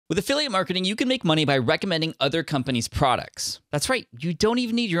With affiliate marketing, you can make money by recommending other companies' products. That's right, you don't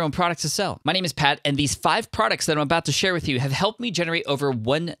even need your own products to sell. My name is Pat, and these 5 products that I'm about to share with you have helped me generate over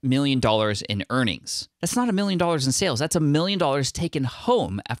 $1 million in earnings. That's not $1 million in sales, that's $1 million taken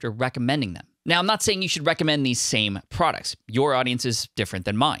home after recommending them. Now, I'm not saying you should recommend these same products. Your audience is different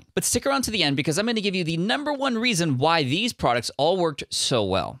than mine. But stick around to the end because I'm going to give you the #1 reason why these products all worked so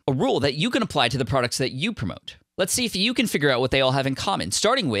well. A rule that you can apply to the products that you promote. Let's see if you can figure out what they all have in common,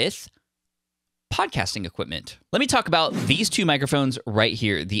 starting with podcasting equipment. Let me talk about these 2 microphones right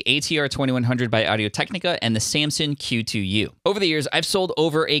here, the ATR 2100 by Audio-Technica and the Samson Q2U. Over the years, I've sold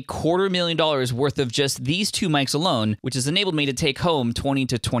over $250,000 worth of just these 2 mics alone, which has enabled me to take home $20,000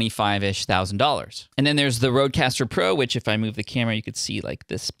 to $25,000. And then there's the Rodecaster Pro, which if I move the camera, you could see like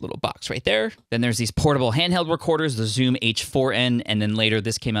this little box right there. Then there's these portable handheld recorders, the Zoom H4n, and then later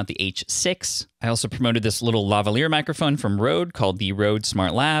this came out the H6. I also promoted this little lavalier microphone from Rode called the Rode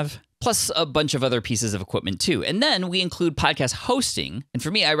Smart Lav, plus a bunch of other pieces of equipment too. And then we include podcast hosting. And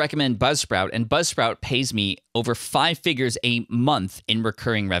for me, I recommend Buzzsprout, and Buzzsprout pays me over 5 figures a month in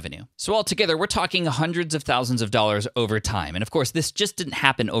recurring revenue. So altogether, we're talking hundreds of thousands of dollars over time. And of course, this just didn't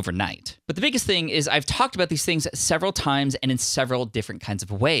happen overnight. But the biggest thing is I've talked about these things several times and in several different kinds of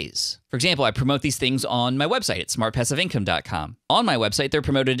ways. For example, I promote these things on my website at smartpassiveincome.com. On my website, they're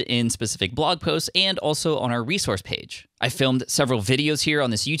promoted in specific blog posts and also on our resource page. I filmed several videos here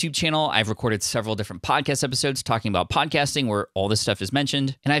on this YouTube channel. I've recorded several different podcast episodes talking about podcasting where all this stuff is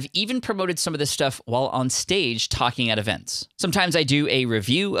mentioned. And I've even promoted some of this stuff while on stage talking at events. Sometimes I do a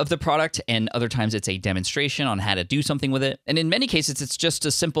review of the product and other times it's a demonstration on how to do something with it. And in many cases, it's just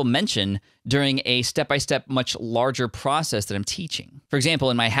a simple mention during a step-by-step, much larger process that I'm teaching. For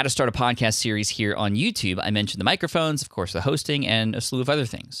example, in my How to Start a Podcast series here on YouTube, I mentioned the microphones, of course, the hosting, and a slew of other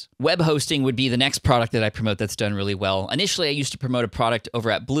things. Web hosting would be the next product that I promote that's done really well. Initially, I used to promote a product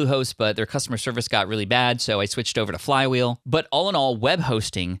over at Bluehost, but their customer service got really bad, so I switched over to Flywheel. But all in all, web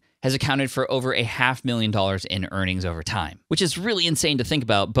hosting has accounted for over $500,000 in earnings over time, which is really insane to think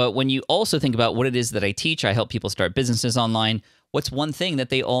about. But when you also think about what it is that I teach, I help people start businesses online. What's one thing that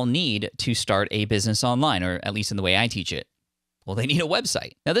they all need to start a business online, or at least in the way I teach it? Well, they need a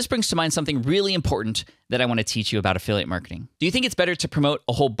website. Now, this brings to mind something really important that I want to teach you about affiliate marketing. Do you think it's better to promote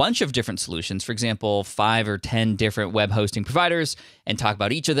a whole bunch of different solutions, for example, 5 or 10 different web hosting providers, and talk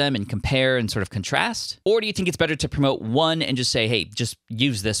about each of them and compare and sort of contrast? Or do you think it's better to promote one and just say, hey, just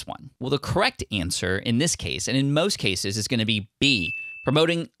use this one? Well, the correct answer in this case, and in most cases, is going to be B,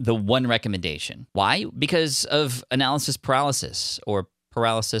 promoting the one recommendation. Why? Because of analysis paralysis, or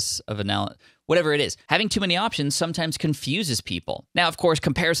paralysis of analysis. Whatever it is, having too many options sometimes confuses people. Now, of course,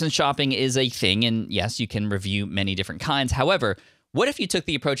 comparison shopping is a thing, and yes, you can review many different kinds. However, what if you took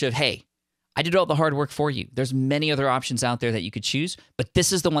the approach of, hey, I did all the hard work for you. There's many other options out there that you could choose, but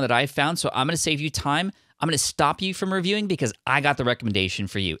this is the one that I found, so I'm going to save you time. I'm going to stop you from reviewing because I got the recommendation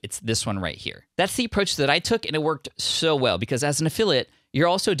for you. It's this one right here. That's the approach that I took, and it worked so well because as an affiliate, you're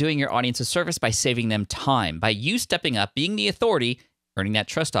also doing your audience a service by saving them time, by you stepping up, being the authority, earning that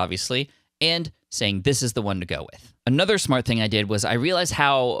trust, obviously, and saying this is the one to go with. Another smart thing I did was I realized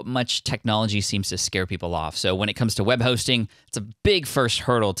how much technology seems to scare people off. So when it comes to web hosting, it's a big first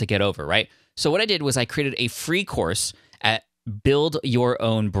hurdle to get over, right? So what I did was I created a free course at Build Your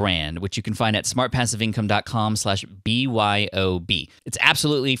Own Brand, which you can find at smartpassiveincome.com/BYOB. It's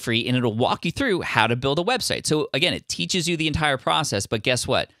absolutely free, and it'll walk you through how to build a website. So again, it teaches you the entire process, but guess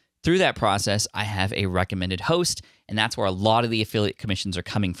what? Through that process, I have a recommended host, and that's where a lot of the affiliate commissions are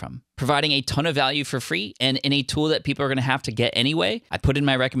coming from. Providing a ton of value for free and in a tool that people are going to have to get anyway, I put in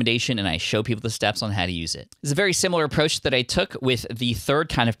my recommendation and I show people the steps on how to use it. It's a very similar approach that I took with the third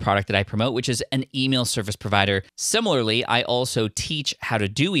kind of product that I promote, which is an email service provider. Similarly, I also teach how to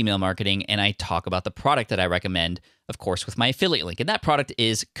do email marketing, and I talk about the product that I recommend, of course, with my affiliate link, and that product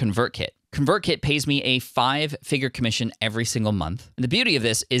is ConvertKit. ConvertKit pays me a 5-figure commission every single month. And the beauty of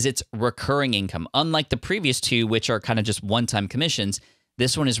this is it's recurring income. Unlike the previous 2, which are kind of just one-time commissions,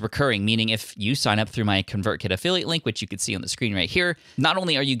 this one is recurring, meaning if you sign up through my ConvertKit affiliate link, which you can see on the screen right here, not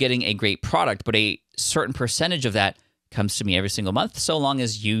only are you getting a great product, but a certain percentage of that comes to me every single month, so long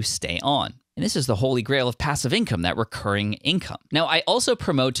as you stay on. And this is the holy grail of passive income, that recurring income. Now, I also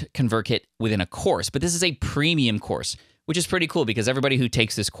promote ConvertKit within a course, but this is a premium course, which is pretty cool because everybody who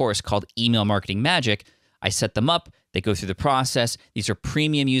takes this course called Email Marketing Magic, I set them up, they go through the process. These are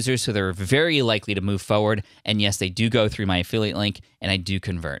premium users, so they're very likely to move forward. And yes, they do go through my affiliate link, and I do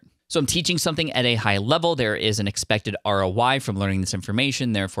convert. So I'm teaching something at a high level. There is an expected ROI from learning this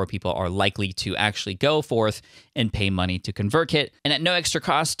information. Therefore, people are likely to actually go forth and pay money to ConvertKit. And at no extra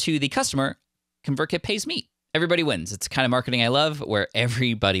cost to the customer, ConvertKit pays me. Everybody wins. It's the kind of marketing I love, where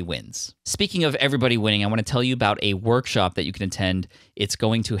everybody wins. Speaking of everybody winning, I want to tell you about a workshop that you can attend. It's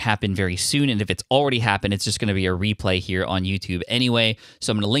going to happen very soon, and if it's already happened, it's just going to be a replay here on YouTube anyway.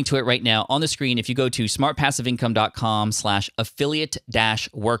 So I'm going to link to it right now on the screen. If you go to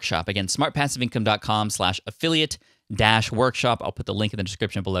smartpassiveincome.com/affiliate-workshop. Again, smartpassiveincome.com/affiliate-workshop. I'll put the link in the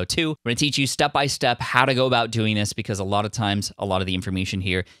description below too. I'm going to teach you step by step how to go about doing this, because a lot of times, a lot of the information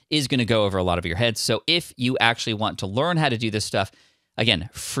here is going to go over a lot of your heads. So if you actually want to learn how to do this stuff, again,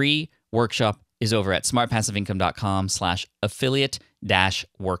 free workshop is over at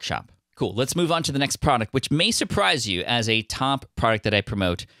smartpassiveincome.com/affiliate-workshop. Cool. Let's move on to the next product, which may surprise you as a top product that I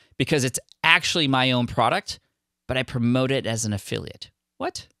promote, because it's actually my own product, but I promote it as an affiliate.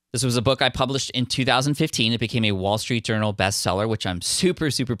 What? This was a book I published in 2015. It became a Wall Street Journal bestseller, which I'm super,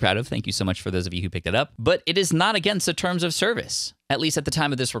 super proud of. Thank you so much for those of you who picked it up. But it is not against the terms of service, at least at the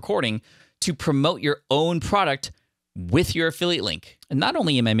time of this recording, to promote your own product with your affiliate link. And not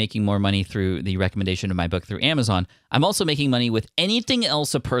only am I making more money through the recommendation of my book through Amazon, I'm also making money with anything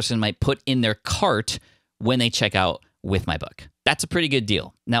else a person might put in their cart when they check out with my book. That's a pretty good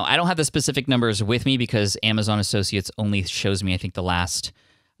deal. Now, I don't have the specific numbers with me because Amazon Associates only shows me, I think, the last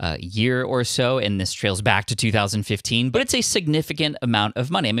year or so, and this trails back to 2015, but it's a significant amount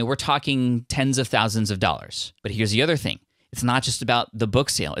of money. I mean, we're talking tens of thousands of dollars. But here's the other thing. It's not just about the book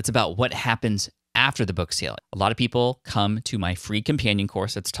sale. It's about what happens after the book sale. A lot of people come to my free companion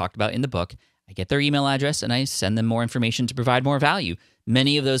course that's talked about in the book. I get their email address and I send them more information to provide more value.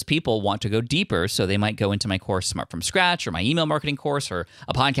 Many of those people want to go deeper, so they might go into my course, Smart from Scratch, or my email marketing course, or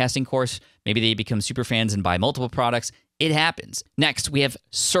a podcasting course. Maybe they become super fans and buy multiple products. It happens. Next, we have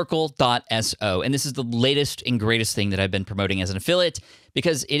Circle.so, and this is the latest and greatest thing that I've been promoting as an affiliate,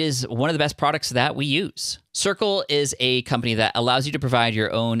 because it is one of the best products that we use. Circle is a company that allows you to provide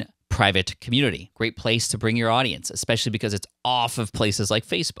your own private community. Great place to bring your audience, especially because it's off of places like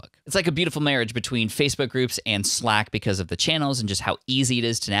Facebook. It's like a beautiful marriage between Facebook groups and Slack because of the channels and just how easy it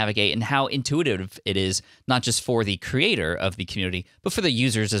is to navigate and how intuitive it is, not just for the creator of the community, but for the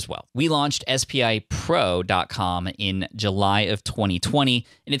users as well. We launched spipro.com in July of 2020,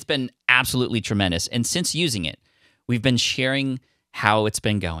 and it's been absolutely tremendous. And since using it, we've been sharing how it's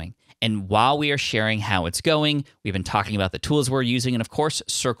been going. And while we are sharing how it's going, we've been talking about the tools we're using. And of course,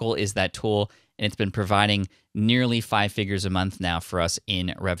 Circle is that tool. And it's been providing nearly 5 figures a month now for us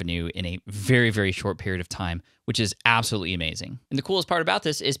in revenue in a very, very short period of time, which is absolutely amazing. And the coolest part about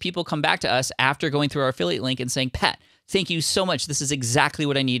this is people come back to us after going through our affiliate link and saying, Pat, thank you so much. This is exactly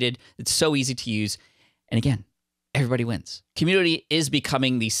what I needed. It's so easy to use. And again, everybody wins. Community is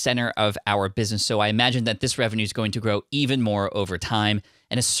becoming the center of our business. So I imagine that this revenue is going to grow even more over time.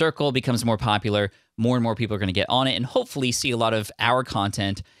 And as Circle becomes more popular, more and more people are going to get on it and hopefully see a lot of our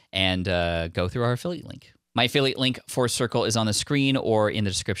content and go through our affiliate link. My affiliate link for Circle is on the screen or in the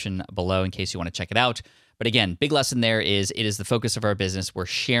description below in case you want to check it out. But again, big lesson there is it is the focus of our business. We're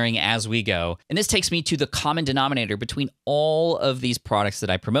sharing as we go. And this takes me to the common denominator between all of these products that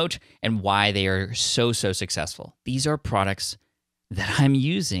I promote and why they are so, so successful. These are products that I'm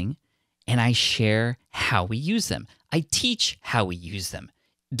using, and I share how we use them. I teach how we use them.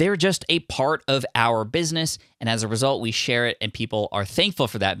 They're just a part of our business, and as a result, we share it, and people are thankful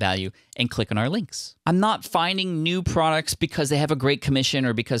for that value and click on our links. I'm not finding new products because they have a great commission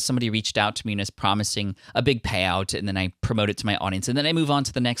or because somebody reached out to me and is promising a big payout, and then I promote it to my audience, and then I move on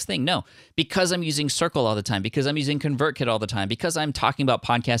to the next thing. No, because I'm using Circle all the time, because I'm using ConvertKit all the time, because I'm talking about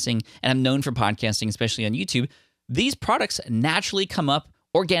podcasting, and I'm known for podcasting, especially on YouTube, these products naturally come up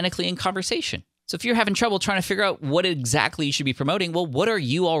organically in conversation. So if you're having trouble trying to figure out what exactly you should be promoting, well, what are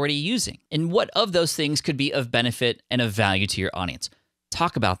you already using? And what of those things could be of benefit and of value to your audience?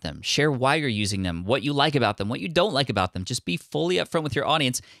 Talk about them. Share why you're using them, what you like about them, what you don't like about them. Just be fully upfront with your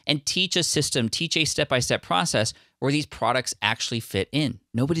audience and teach a system, teach a step-by-step process where these products actually fit in.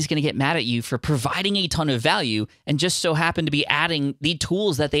 Nobody's going to get mad at you for providing a ton of value and just so happen to be adding the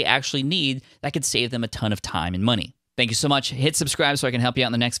tools that they actually need that could save them a ton of time and money. Thank you so much. Hit subscribe so I can help you out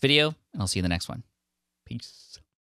in the next video, and I'll see you in the next one. Peace.